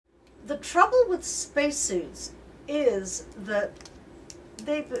the trouble with spacesuits is that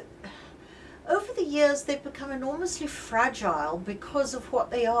over the years they've become enormously fragile because of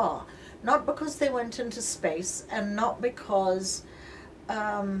what they are, not because they went into space, and not because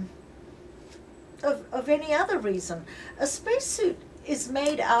of any other reason. A spacesuit is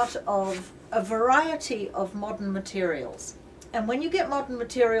made out of a variety of modern materials, and when you get modern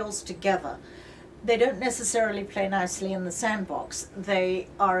materials together, they don't necessarily play nicely in the sandbox. They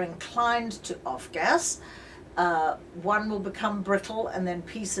are inclined to off-gas. One will become brittle, and then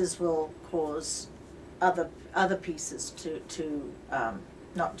pieces will cause other pieces to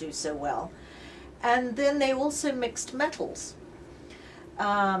not do so well. And then they also mixed metals.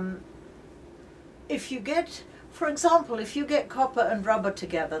 If you get, for example, if you get copper and rubber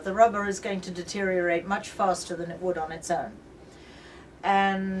together, the rubber is going to deteriorate much faster than it would on its own.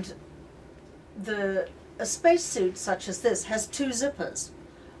 And a spacesuit such as this has two zippers,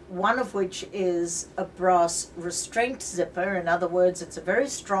 one of which is a brass restraint zipper. In other words, it's a very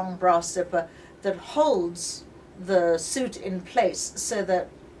strong brass zipper that holds the suit in place so that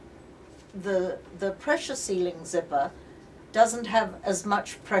the pressure sealing zipper doesn't have as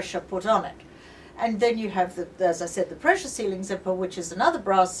much pressure put on it. And then you have, as I said, the pressure sealing zipper, which is another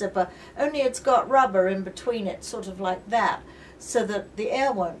brass zipper, only it's got rubber in between it, sort of like that, so that the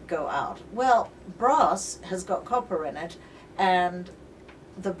air won't go out. Well, brass has got copper in it, and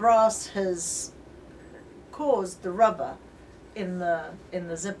the brass has caused the rubber in the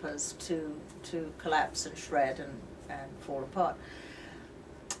zippers to collapse and shred and fall apart.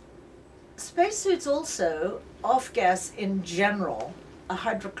 Spacesuits also off-gas in general a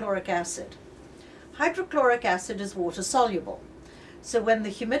hydrochloric acid. Hydrochloric acid is water soluble, so when the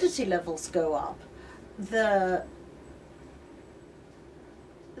humidity levels go up, the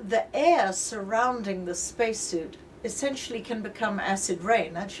air surrounding the spacesuit essentially can become acid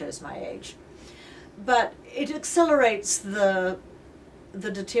rain. That shows my age. But it accelerates the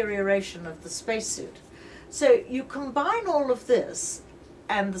deterioration of the spacesuit. So you combine all of this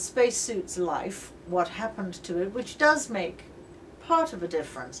and the spacesuit's life, what happened to it, which does make part of a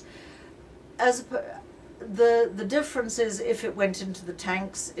difference. The difference is if it went into the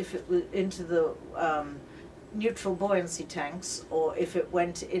tanks, if it was into the neutral buoyancy tanks, or if it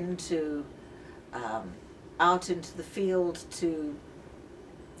went into out into the field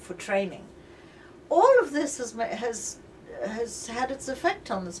for training. All of this has had its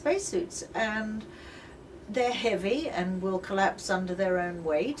effect on the spacesuits, and they're heavy and will collapse under their own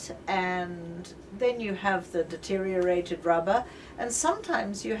weight, and then you have the deteriorated rubber, and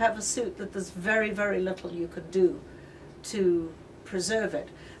sometimes you have a suit that there's very, very little you can do to preserve it.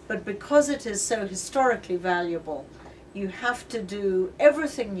 But because it is so historically valuable, you have to do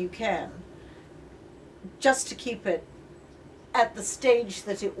everything you can just to keep it at the stage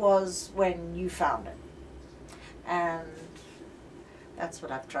that it was when you found it. And that's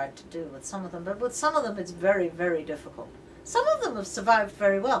what I've tried to do with some of them. But with some of them it's very, very difficult. Some of them have survived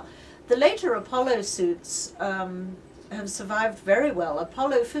very well. The later Apollo suits have survived very well.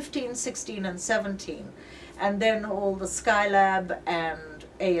 Apollo 15, 16, and 17, and then all the Skylab and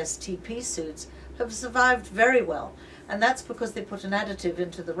ASTP suits have survived very well. And that's because they put an additive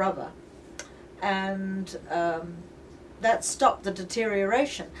into the rubber. And that stopped the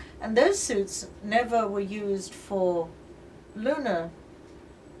deterioration. And those suits never were used for lunar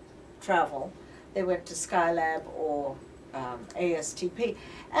travel. They went to Skylab or ASTP.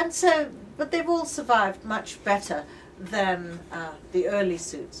 And so, but they've all survived much better than the early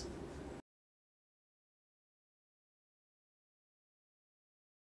suits.